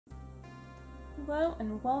Hello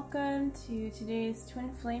and welcome to today's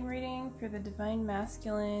twin flame reading for the Divine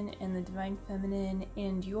Masculine and the Divine Feminine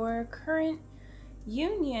and your current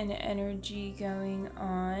union energy going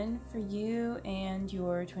on for you and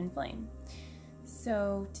your twin flame.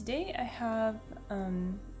 So today I have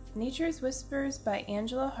Nature's Whispers by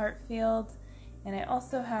Angela Hartfield, and I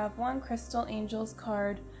also have one Crystal Angels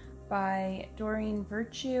card by Doreen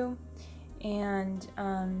Virtue. And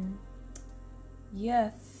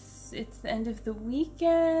yes, it's the end of the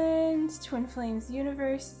weekend. Twin Flames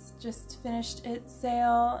Universe just finished its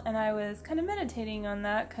sale, and I was kind of meditating on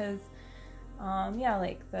that because yeah,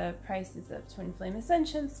 like the prices of Twin Flame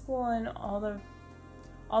Ascension School and all the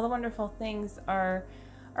wonderful things are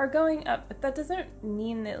going up, but that doesn't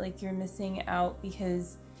mean that like you're missing out,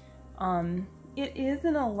 because it is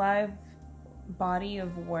an alive body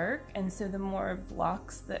of work, and so the more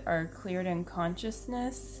blocks that are cleared in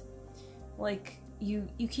consciousness, like you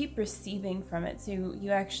keep receiving from it, so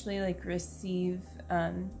you actually like receive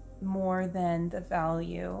more than the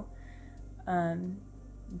value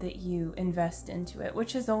that you invest into it,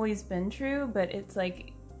 which has always been true, but it's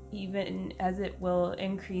like even as it will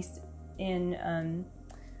increase in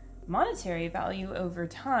monetary value over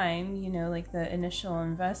time, you know, like the initial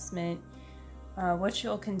investment, what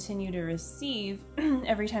you'll continue to receive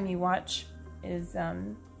every time you watch is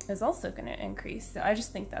also going to increase. So I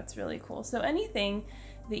just think that's really cool. So anything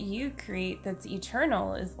that you create that's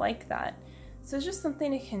eternal is like that. So it's just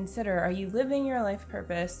something to consider. Are you living your life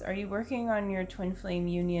purpose? Are you working on your twin flame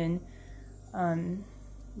union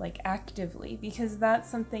like actively? Because that's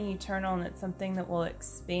something eternal, and it's something that will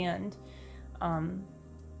expand. And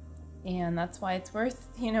that's why it's worth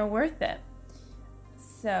it.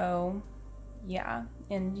 So yeah,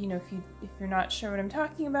 and you know, if you're not sure what I'm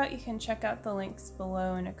talking about, you can check out the links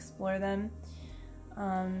below and explore them.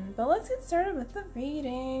 But let's get started with the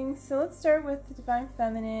reading. So let's start with the Divine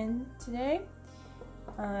Feminine today.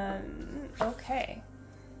 Okay.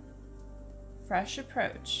 Fresh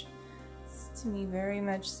approach. This to me very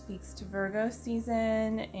much speaks to Virgo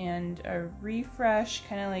season and a refresh,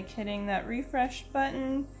 kind of like hitting that refresh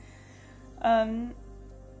button.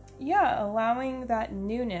 Yeah, allowing that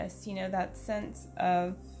newness, you know, that sense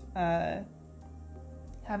of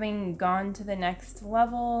having gone to the next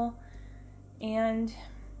level. And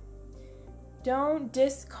don't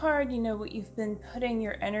discard, you know, what you've been putting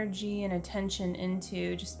your energy and attention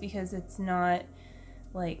into just because it's not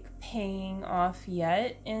like paying off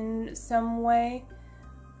yet in some way.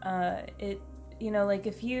 You know, like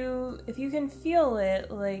if you can feel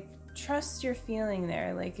it, like trust your feeling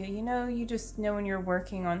there. Like, you know, you just know when you're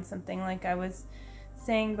working on something, like I was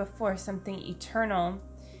saying before, something eternal.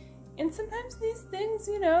 And sometimes these things,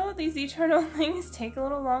 you know, these eternal things take a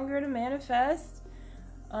little longer to manifest.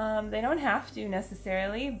 They don't have to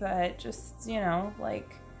necessarily, but just, you know,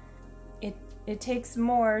 like it takes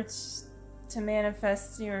more to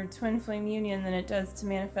manifest your twin flame union than it does to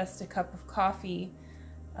manifest a cup of coffee,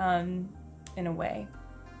 in a way,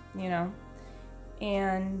 you know.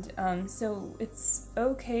 And so it's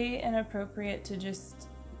okay and appropriate to just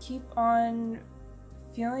keep on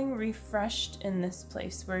feeling refreshed in this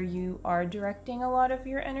place where you are directing a lot of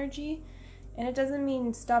your energy. And it doesn't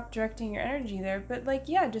mean stop directing your energy there, but like,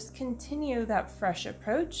 yeah, just continue that fresh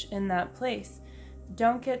approach in that place.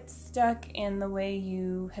 Don't get stuck in the way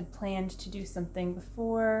you had planned to do something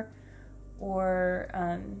before, or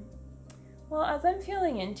well, as I'm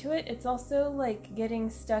feeling into it, it's also like getting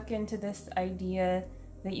stuck into this idea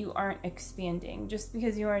that you aren't expanding just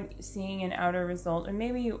because you aren't seeing an outer result, or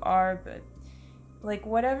maybe you are, but like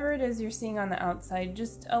whatever it is you're seeing on the outside,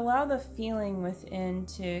 just allow the feeling within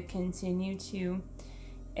to continue to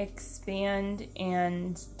expand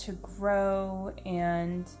and to grow,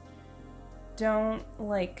 and don't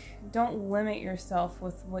limit yourself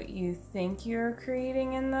with what you think you're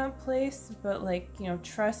creating in that place, but like, you know,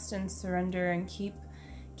 trust and surrender and keep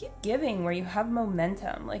giving where you have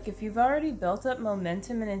momentum. Like if you've already built up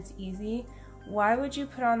momentum and it's easy, why would you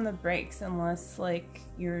put on the brakes unless like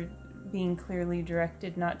you're being clearly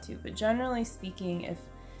directed not to? But generally speaking,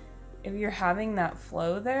 if you're having that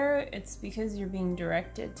flow there, it's because you're being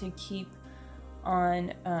directed to keep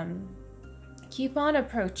on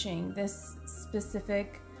approaching this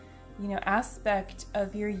specific, you know, aspect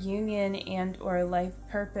of your union and or life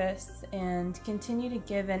purpose, and continue to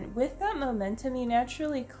give. And with that momentum, you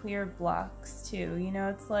naturally clear blocks too. You know,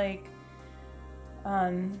 it's like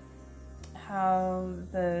how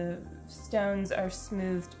the stones are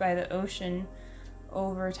smoothed by the ocean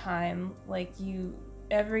over time. Like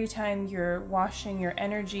every time you're washing your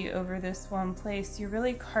energy over this one place, you're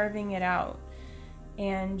really carving it out.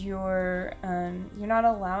 and you're not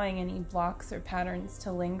allowing any blocks or patterns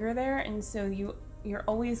to linger there, and so you're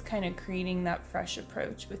always kind of creating that fresh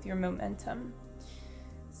approach with your momentum.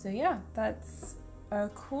 So yeah, that's a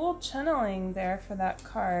cool channeling there for that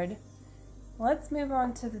card. Let's move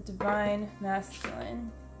on to the Divine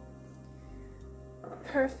Masculine.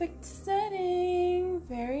 Perfect setting,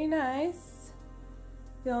 very nice.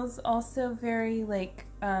 Feels also very like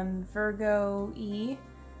Virgo-y,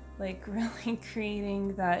 like really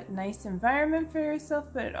creating that nice environment for yourself,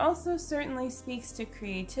 but it also certainly speaks to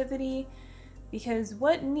creativity, because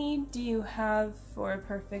what need do you have for a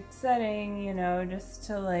perfect setting, you know, just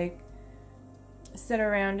to like sit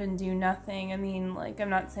around and do nothing? I mean, like, I'm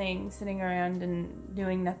not saying sitting around and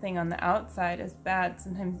doing nothing on the outside is bad.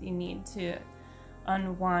 Sometimes you need to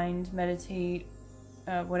unwind, meditate,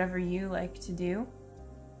 whatever you like to do.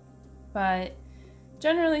 But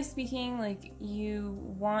generally speaking, like, you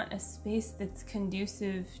want a space that's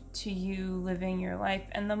conducive to you living your life,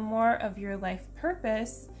 and the more of your life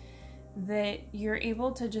purpose that you're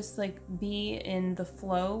able to just like be in the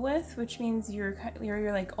flow with, which means you're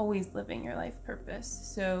like always living your life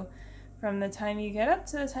purpose. So from the time you get up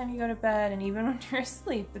to the time you go to bed, and even when you're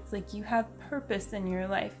asleep, it's like you have purpose in your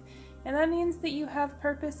life. And that means that you have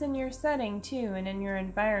purpose in your setting too, and in your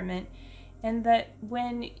environment. And that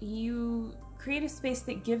when you create a space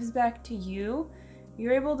that gives back to you,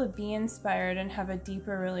 you're able to be inspired and have a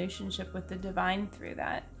deeper relationship with the divine through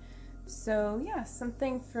that. So yeah,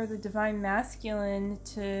 something for the Divine Masculine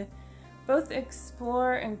to both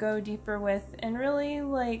explore and go deeper with, and really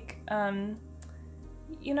like,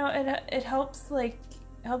 you know, it helps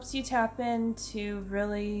you tap into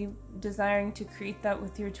really desiring to create that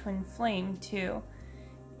with your twin flame too.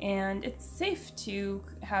 And it's safe to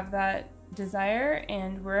have that desire,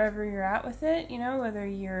 and wherever you're at with it, you know, whether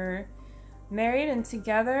you're married and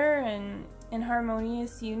together and in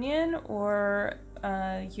harmonious union, or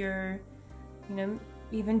you're, you know,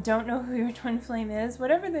 even don't know who your twin flame is,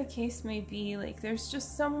 whatever the case may be, like, there's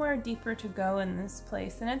just somewhere deeper to go in this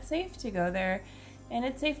place, and it's safe to go there, and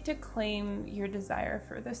it's safe to claim your desire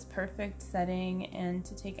for this perfect setting and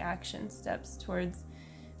to take action steps towards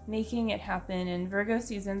making it happen. And Virgo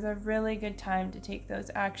season's a really good time to take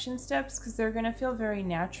those action steps, because they're going to feel very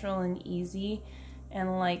natural and easy.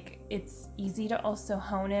 And like, it's easy to also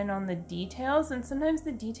hone in on the details, and sometimes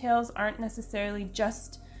the details aren't necessarily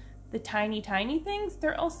just the tiny things.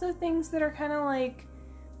 They're also things that are kind of like,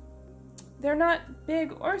 they're not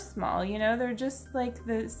big or small, you know, they're just like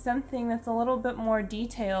something that's a little bit more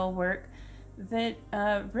detail work that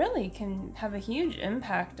really can have a huge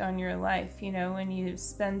impact on your life, you know, when you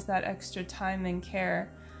spend that extra time and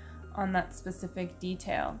care on that specific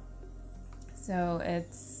detail. So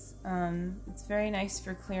it's very nice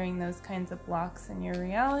for clearing those kinds of blocks in your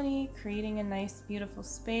reality, creating a nice, beautiful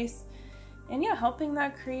space, and yeah, helping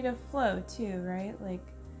that creative flow too, right? Like,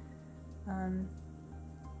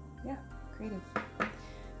 yeah, creative.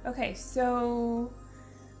 Okay, so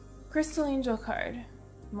Crystal Angel card,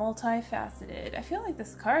 multifaceted. I feel like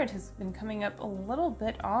this card has been coming up a little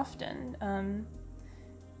bit often,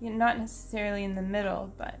 not necessarily in the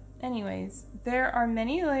middle, but anyways, there are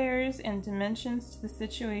many layers and dimensions to the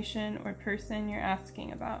situation or person you're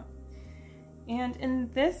asking about. And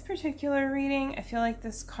in this particular reading, I feel like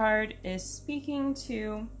this card is speaking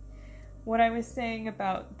to what I was saying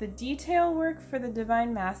about the detail work for the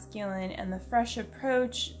Divine Masculine and the fresh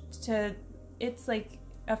approach to, it's like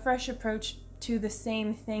a fresh approach to the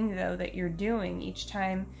same thing though that you're doing each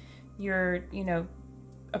time you're, you know,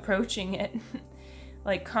 approaching it.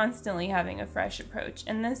 Like constantly having a fresh approach.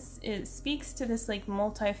 And this speaks to this like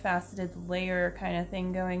multifaceted layer kind of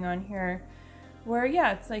thing going on here, where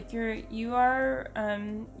yeah, it's like you're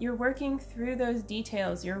working through those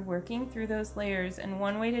details, you're working through those layers, and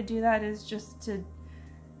one way to do that is just to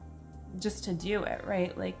do it,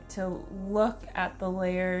 right? Like to look at the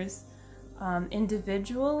layers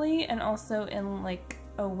individually, and also in like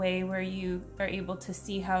a way where you are able to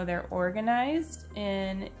see how they're organized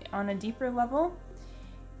on a deeper level.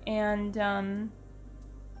 And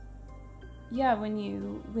yeah, when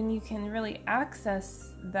you can really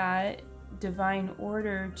access that divine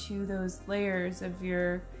order to those layers of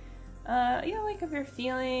your like of your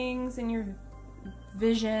feelings and your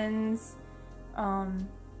visions,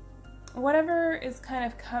 whatever is kind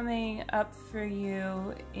of coming up for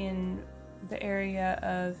you in the area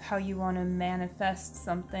of how you want to manifest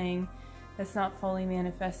something that's not fully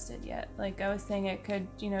manifested yet. Like I was saying, it could,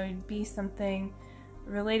 you know, be something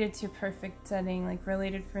related to perfect setting, like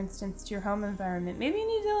related, for instance, to your home environment. Maybe you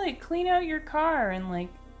need to like clean out your car and like,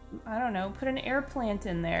 I don't know, put an air plant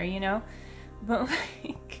in there, you know? But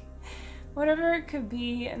like whatever it could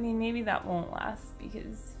be. I mean, maybe that won't last,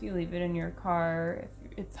 because if you leave it in your car,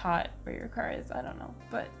 if it's hot where your car is, I don't know,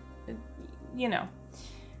 but you know,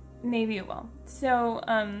 maybe it will. So,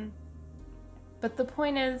 but the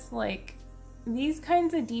point is, like, these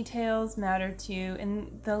kinds of details matter too,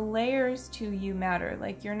 and the layers to you matter.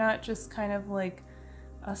 Like, you're not just kind of like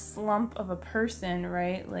a slump of a person,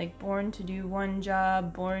 right? Like, born to do one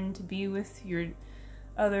job, born to be with your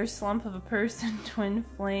other slump of a person, twin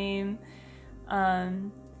flame,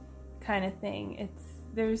 kind of thing.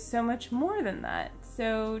 There's so much more than that.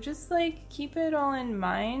 So just like keep it all in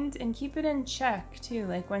mind and keep it in check too.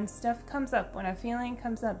 Like, when stuff comes up, when a feeling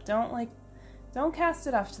comes up, don't cast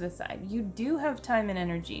it off to the side. You do have time and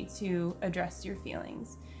energy to address your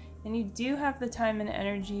feelings. And you do have the time and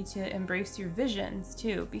energy to embrace your visions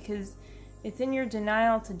too, because it's in your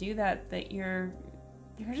denial to do that you're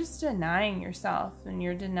just denying yourself, and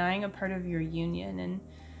you're denying a part of your union,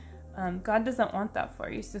 and God doesn't want that for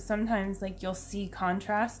you. So sometimes, like, you'll see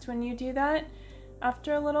contrast when you do that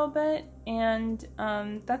after a little bit, and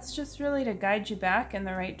that's just really to guide you back in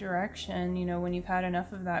the right direction, you know, when you've had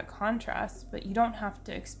enough of that contrast. But you don't have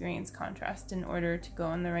to experience contrast in order to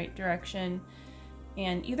go in the right direction.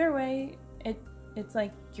 And either way, it's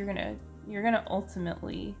like you're gonna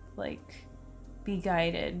ultimately, like, be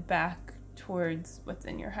guided back towards what's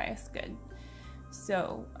in your highest good.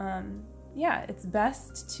 So yeah, it's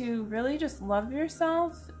best to really just love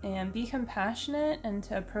yourself and be compassionate, and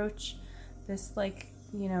to approach this, like,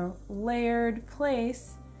 you know, layered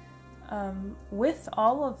place with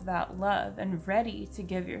all of that love, and ready to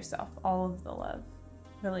give yourself all of the love,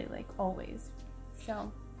 really, like, always. So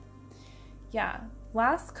yeah,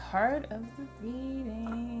 last card of the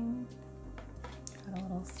reading. Got a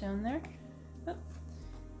little stone there. Oh.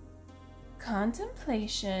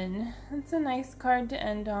 Contemplation. It's a nice card to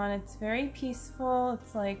end on. It's very peaceful.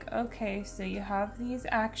 It's like, okay, so you have these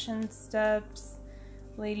action steps,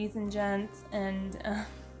 ladies and gents, and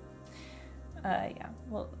yeah,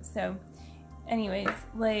 well, so anyways,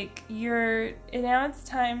 like, now it's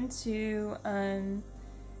time to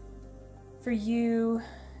for you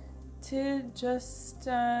to just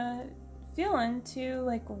feel into,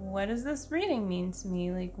 like, what does this reading mean to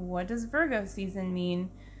me? Like, what does Virgo season mean?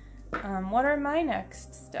 What are my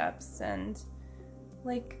next steps? And,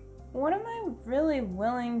 like, what am I really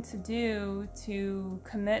willing to do to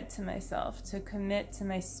commit to myself, to commit to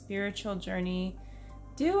my spiritual journey?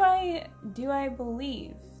 Do I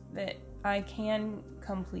believe that I can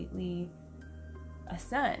completely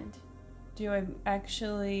ascend? Do I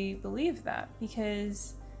actually believe that?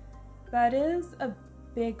 Because that is a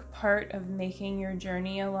big part of making your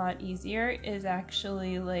journey a lot easier, is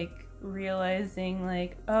actually, like, realizing,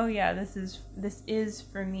 like, oh yeah, this is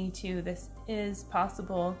for me too. This is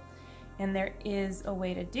possible, and there is a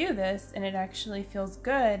way to do this, and it actually feels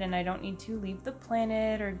good, and I don't need to leave the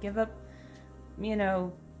planet or give up, you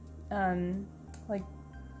know, like,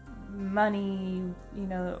 money, you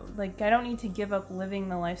know, like, I don't need to give up living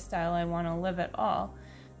the lifestyle I want to live at all.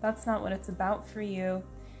 That's not what it's about for you.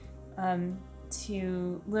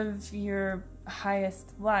 To live your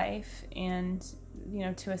highest life, and, you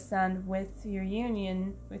know, to ascend with your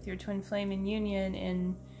union, with your twin flame in union,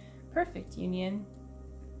 in perfect union,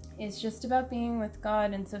 is just about being with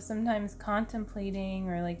God. And so sometimes contemplating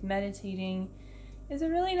or, like, meditating is a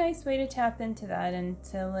really nice way to tap into that, and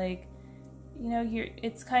to, like, you know,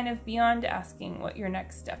 it's kind of beyond asking what your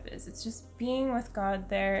next step is. It's just being with God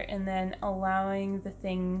there, and then allowing the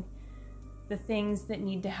things that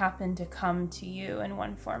need to happen to come to you in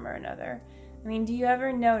one form or another. I mean, do you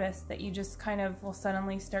ever notice that you just kind of will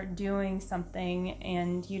suddenly start doing something,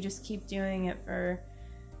 and you just keep doing it for,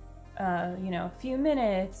 you know, a few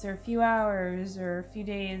minutes or a few hours or a few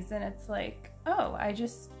days, and it's like, oh, I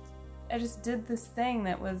just did this thing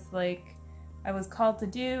that was, like, I was called to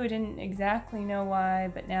do. I didn't exactly know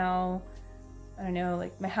why, but now, I don't know,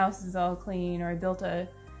 like, my house is all clean, or I built a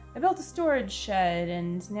storage shed,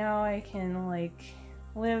 and now I can, like,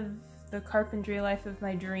 live the carpentry life of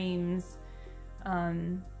my dreams,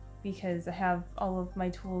 because I have all of my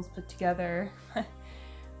tools put together.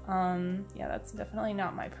 Yeah, that's definitely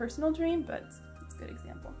not my personal dream, but it's a good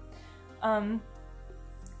example.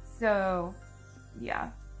 So yeah,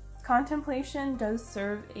 contemplation does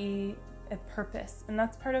serve a purpose, and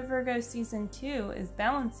that's part of Virgo season 2, is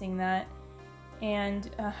balancing that and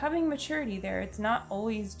having maturity there. It's not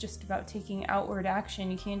always just about taking outward action.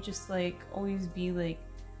 You can't just, like, always be, like,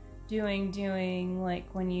 doing, like,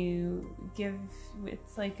 when you give,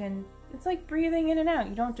 it's like breathing in and out.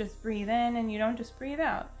 You don't just breathe in, and you don't just breathe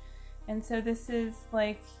out. And so this is,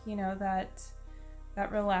 like, you know, that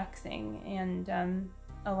relaxing, and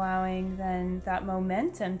allowing then that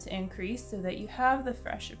momentum to increase so that you have the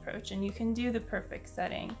fresh approach and you can do the perfect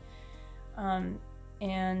setting.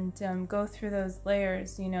 And go through those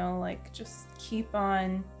layers, you know, like just keep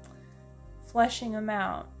on fleshing them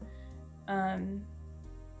out.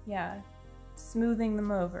 Yeah, smoothing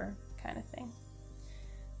them over kind of thing.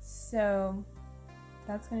 So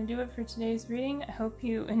that's going to do it for today's reading. I hope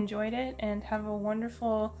you enjoyed it and have a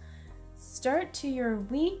wonderful start to your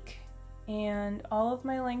week. And all of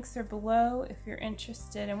my links are below if you're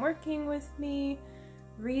interested in working with me,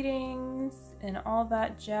 readings, and all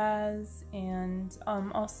that jazz. And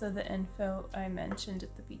also the info I mentioned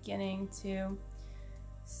at the beginning too.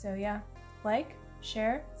 So yeah, like,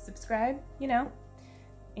 share, subscribe, you know.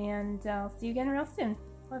 And I'll see you again real soon.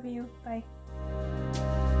 Love you. Bye.